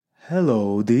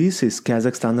Hello, this is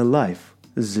Kazakhstan Alive,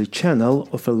 the channel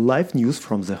of live news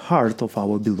from the heart of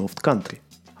our beloved country.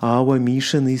 Our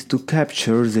mission is to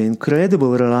capture the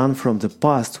incredible run from the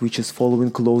past which is following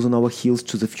close on our heels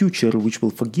to the future, which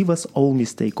will forgive us all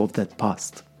mistake of that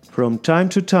past. From time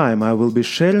to time I will be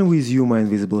sharing with you, my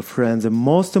invisible friend, the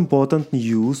most important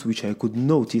news which I could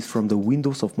notice from the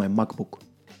windows of my MacBook.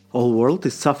 All world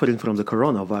is suffering from the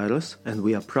coronavirus and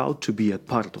we are proud to be a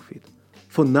part of it.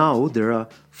 For now, there are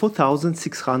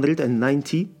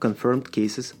 4,690 confirmed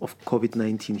cases of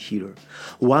COVID-19 here.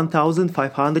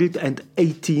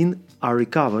 1,518 are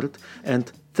recovered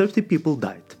and 30 people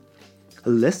died.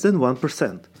 Less than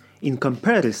 1%. In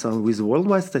comparison with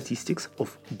worldwide statistics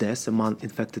of deaths among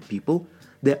infected people,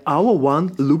 our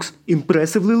one looks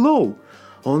impressively low.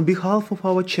 On behalf of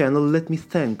our channel, let me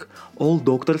thank all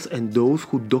doctors and those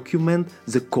who document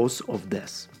the cause of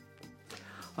death.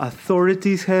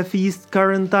 Authorities have eased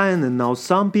quarantine and now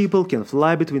some people can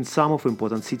fly between some of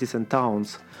important cities and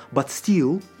towns. But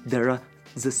still, there are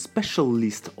the special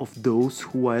list of those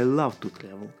who are allowed to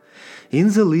travel. In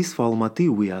the list for Almaty,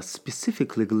 we are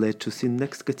specifically glad to see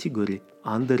next category,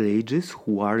 underages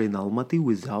who are in Almaty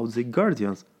without their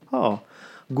guardians. Oh,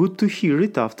 good to hear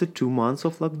it after 2 months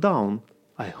of lockdown.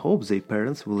 I hope their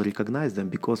parents will recognize them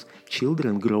because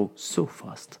children grow so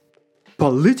fast.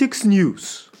 Politics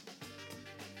news.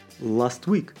 Last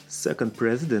week, second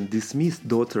president dismissed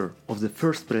daughter of the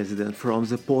first president from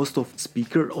the post of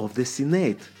Speaker of the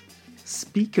Senate.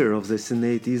 Speaker of the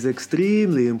Senate is an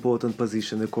extremely important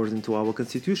position according to our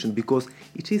constitution because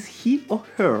it is he or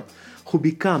her who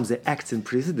becomes the acting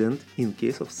president in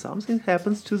case of something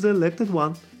happens to the elected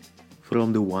one.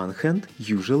 From the one hand,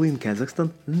 usually in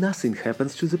Kazakhstan, nothing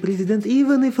happens to the president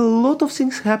even if a lot of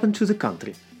things happen to the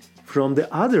country. From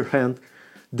the other hand,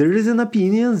 there is an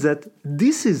opinion that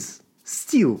this is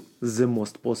still the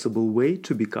most possible way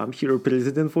to become hero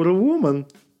president for a woman.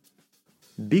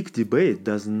 Big debate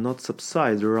does not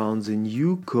subside around the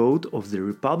new code of the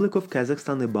Republic of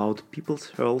Kazakhstan about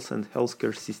people's health and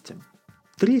healthcare system.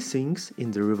 3 things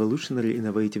in the revolutionary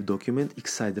innovative document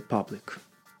excite the public.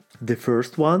 The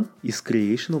first one is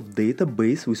creation of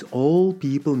database with all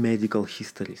people medical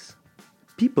histories.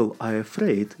 People are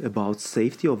afraid about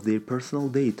safety of their personal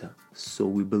data, so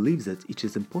we believe that it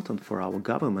is important for our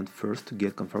government first to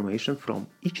get confirmation from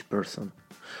each person.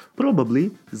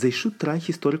 Probably they should try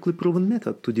historically proven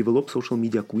method to develop social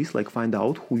media quiz like find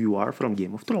out who you are from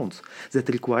Game of Thrones that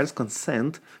requires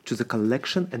consent to the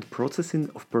collection and processing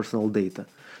of personal data.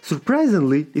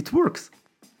 Surprisingly, it works.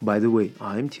 By the way,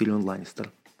 I'm Tyrion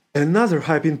Lannister. Another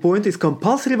hyping point is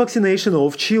compulsory vaccination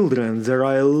of children. There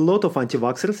are a lot of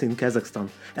anti-vaxxers in Kazakhstan.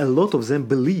 A lot of them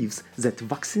believes that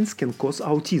vaccines can cause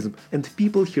autism, and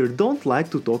people here don't like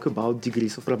to talk about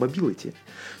degrees of probability.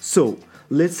 So,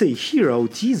 let's say here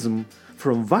autism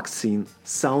from vaccine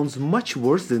sounds much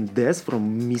worse than death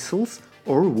from measles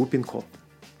or whooping cough.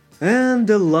 And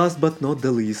the last but not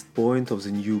the least point of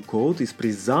the new code is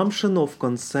presumption of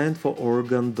consent for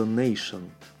organ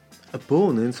donation.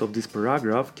 Opponents of this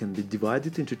paragraph can be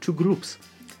divided into 2 groups.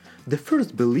 The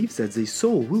first believes that their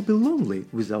soul will be lonely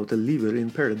without a liver in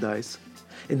paradise.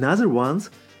 Another ones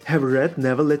have read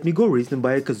Never Let Me Go written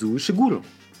by Kazuo Ishiguro.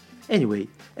 Anyway,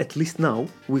 at least now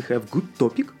we have good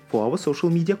topic for our social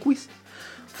media quiz.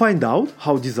 Find out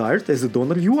how desired as a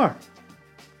donor you are.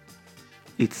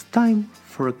 It's time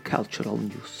for a cultural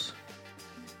news.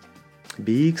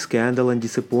 Big scandal and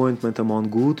disappointment among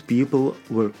good people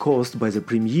were caused by the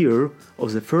premiere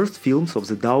of the first films of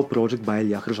the DAO project by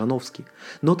Ilya Khrzhanovsky.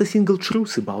 Not a single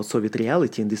truth about Soviet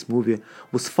reality in this movie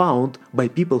was found by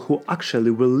people who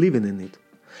actually were living in it.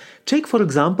 Take for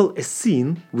example a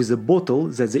scene with a bottle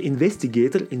that the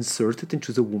investigator inserted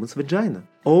into the woman's vagina.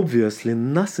 Obviously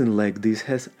nothing like this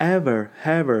has ever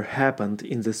happened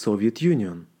in the Soviet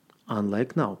Union,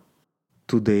 unlike now.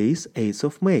 Today is 8th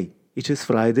of May. It is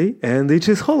Friday and it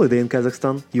is holiday in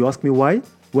Kazakhstan. You ask me why?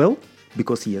 Well,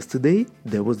 because yesterday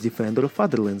there was Defender of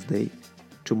Fatherland's Day.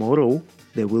 Tomorrow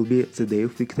there will be the day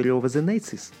of victory over the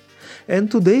Nazis. And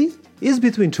today is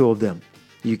between 2 of them.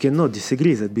 You cannot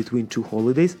disagree that between 2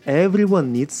 holidays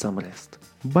everyone needs some rest.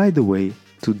 By the way,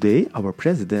 today our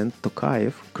president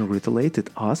Tokayev congratulated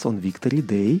us on Victory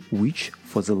Day, which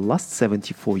for the last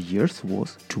 74 years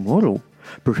was tomorrow.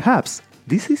 Perhaps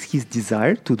this is his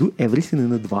desire to do everything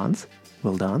in advance?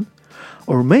 Well done.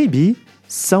 Or maybe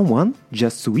someone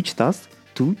just switched us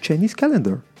to Chinese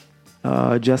calendar.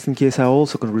 Just in case, I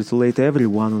also congratulate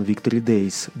everyone on Victory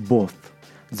Days, both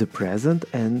the present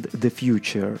and the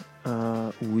future,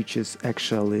 which is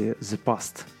actually the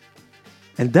past.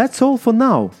 And that's all for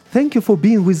now. Thank you for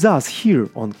being with us here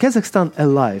on Kazakhstan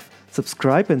Alive.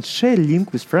 Subscribe and share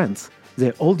link with friends.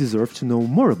 They all deserve to know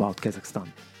more about Kazakhstan.